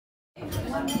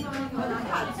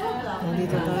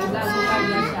Nandito tayo sa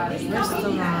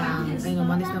restaurant. Ay,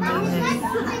 umalis na mainit.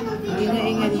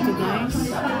 Ingay-ingay dito guys.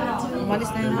 Umalis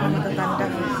na yung mga matatanda.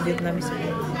 Vietnamese.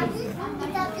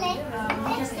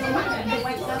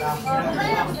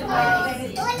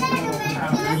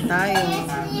 Ayan tayo.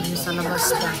 Yung sa labas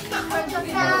pa.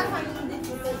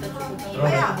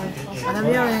 Alam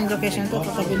niyo yung location ko,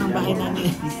 katabi ng bahay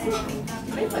namin.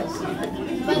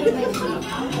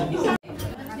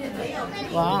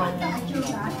 Wow.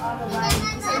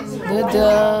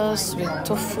 Noodles with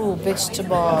tofu,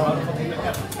 vegetable.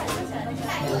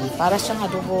 Para siyang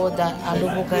adobo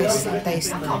guys, ang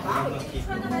taste na.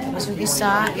 Tapos yung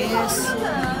isa is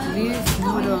beef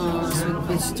noodles with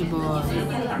vegetable.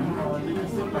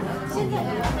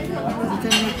 You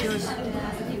can make yours.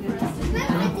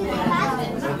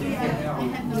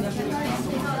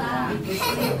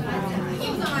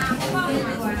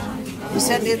 You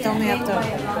said it on me after.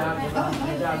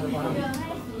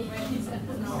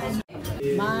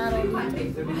 Maro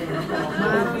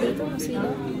dito sila.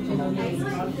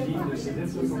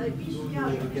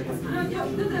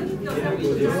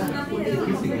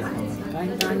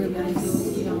 Kain tayo guys.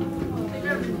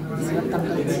 Sarap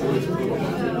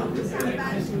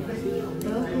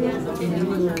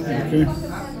Okay.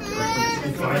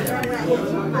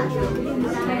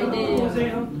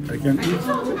 I can eat.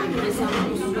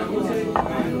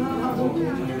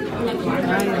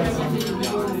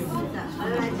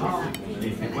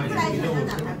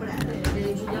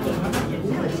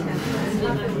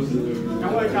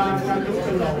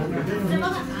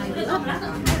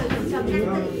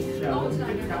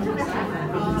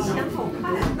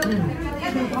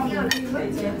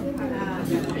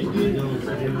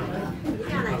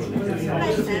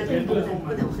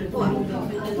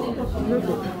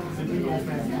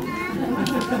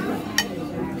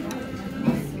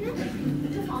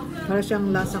 Para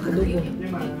siyang lasang adobo.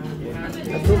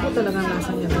 Adobo talaga ang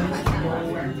lasa niya.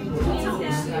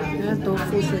 Ayan,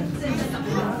 tofu siya.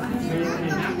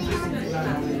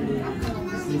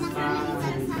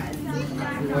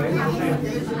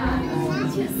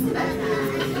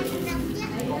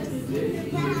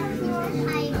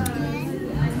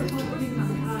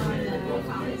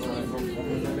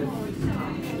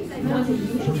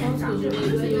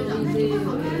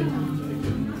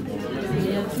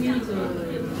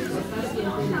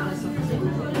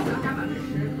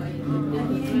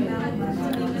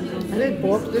 Is it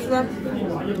pork, this one?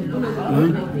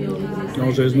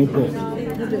 No, there's no pork.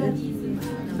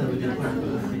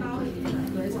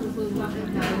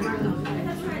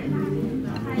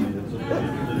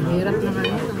 Hirap naman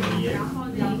ito.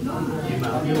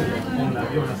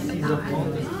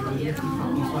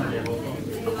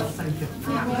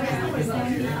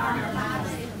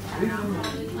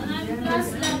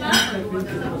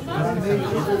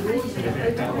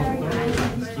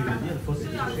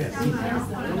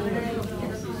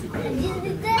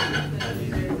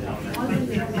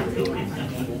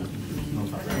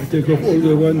 I take off all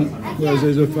the one where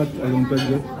there's a fat. I don't like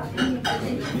that.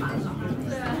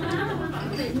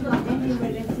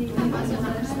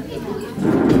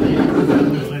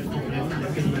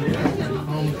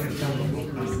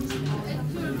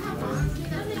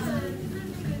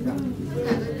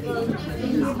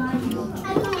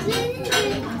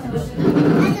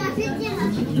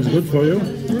 It's good for you.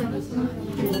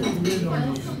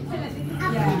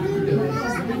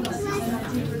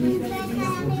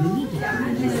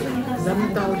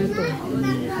 Daming tao dito.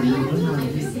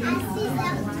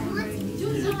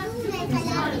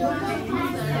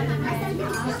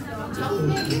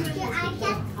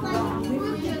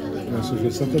 Je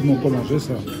vais certainement pas manger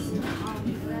ça.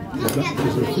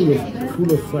 C'est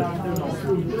full of fat.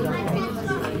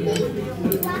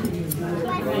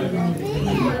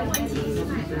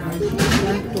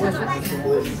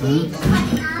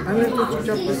 I will to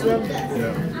chop this one.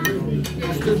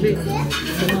 It's too big.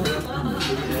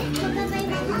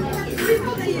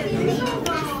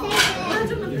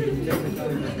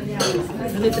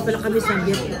 Nandito pala kami sa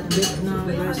Vietnam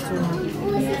restaurant.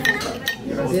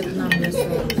 Vietnam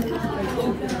restaurant.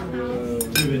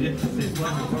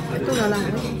 Ito na lang.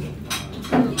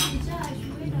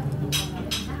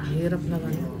 Hirap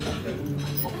naman.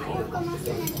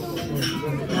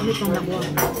 Dami pang nakuha.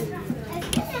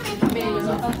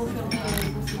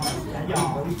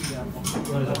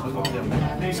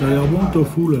 Ça a l'air bon,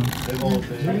 tofu là. Non,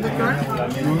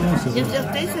 c'est just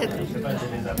taste it.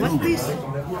 What's this?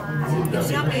 It's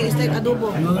yummy. It's like adobo.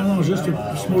 Non, just a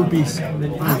small piece.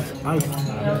 Half.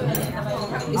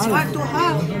 It's hard to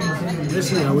have.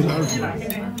 Yes, I will half.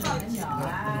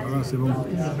 Voilà, c'est bon.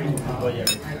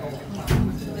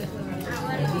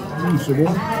 C'est bon.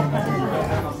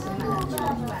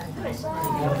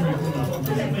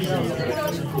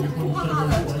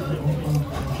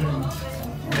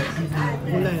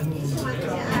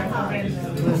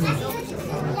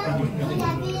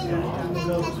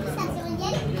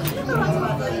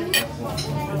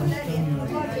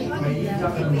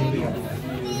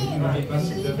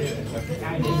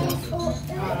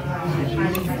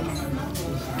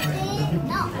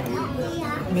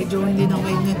 Medyo hindi na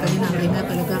maingat kanina. Maingat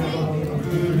talaga.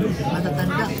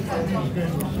 Matatanda.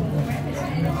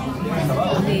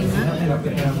 Maingat.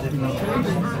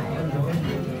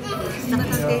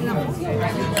 Nakatantay lang.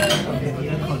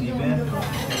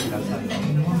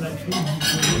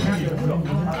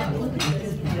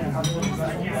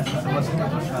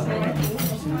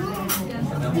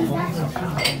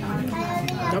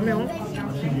 Dami oh.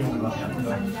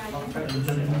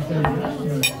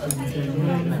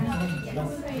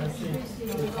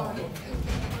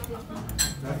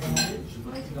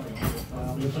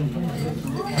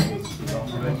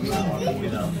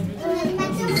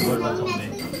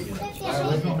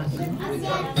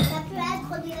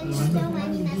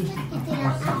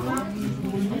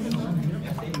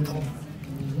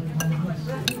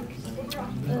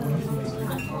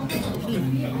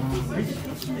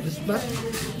 But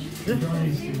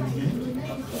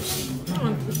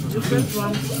different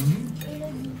one.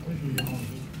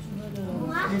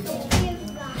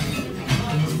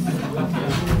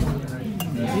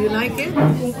 Do you like it?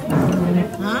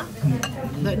 Huh?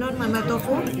 Like not my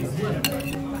tofu?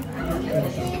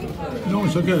 No,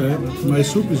 it's okay. My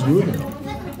soup is good.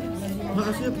 No,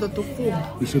 I feel the tofu.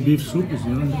 It's a beef soup. It's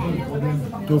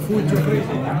not tofu. It's okay.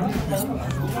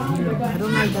 I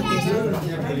don't like the taste.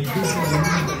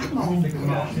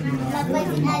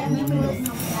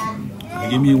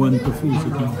 Give me one tofu. It's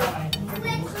okay.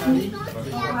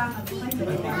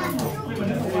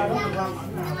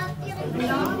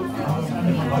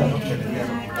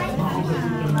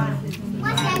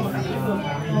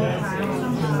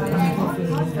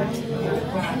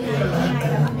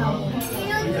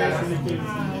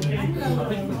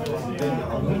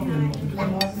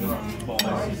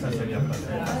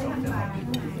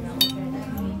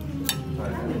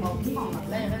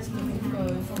 Là, il reste qu'il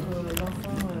faut que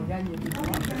l'enfant gagne du temps.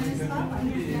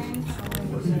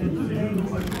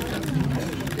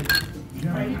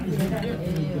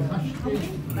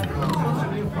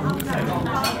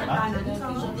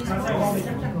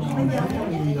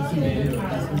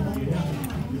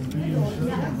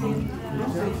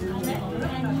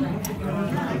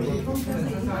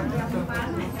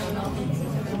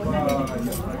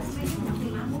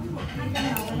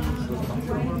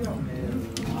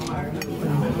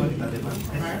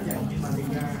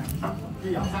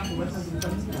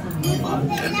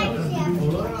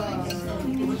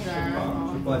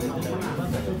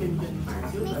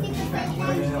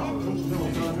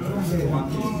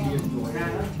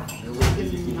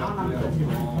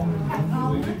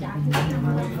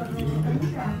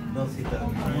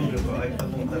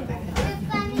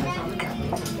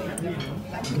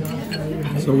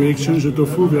 So we exchange the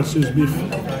tofu versus beef.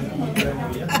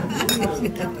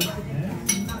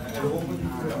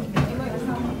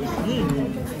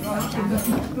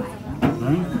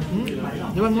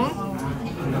 You want more?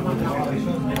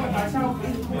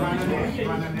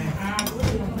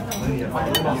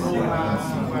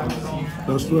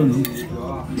 Last one,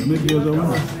 huh? Make the other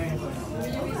one.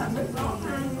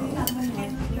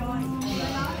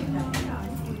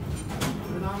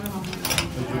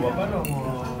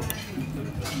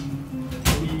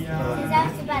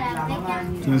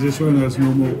 Since this one has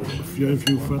no more very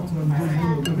few fat.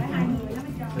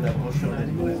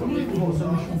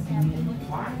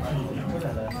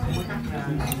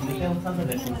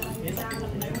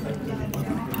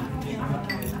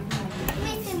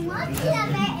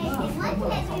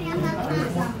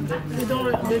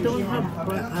 They don't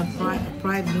have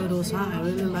fried noodles, huh? I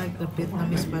really like the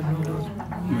Vietnamese fried noodles.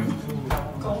 Yeah.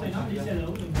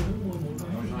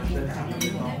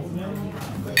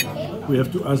 We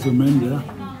have to ask the men there.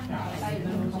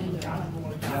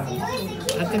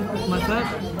 I can cook myself.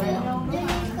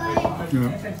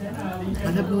 Yeah.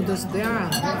 I have noodles there. I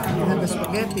have the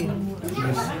spaghetti.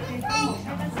 Yes.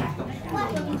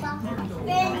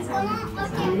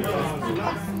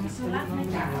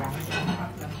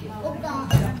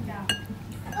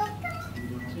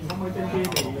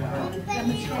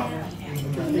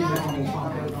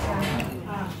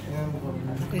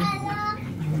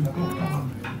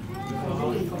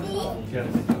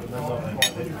 Okay.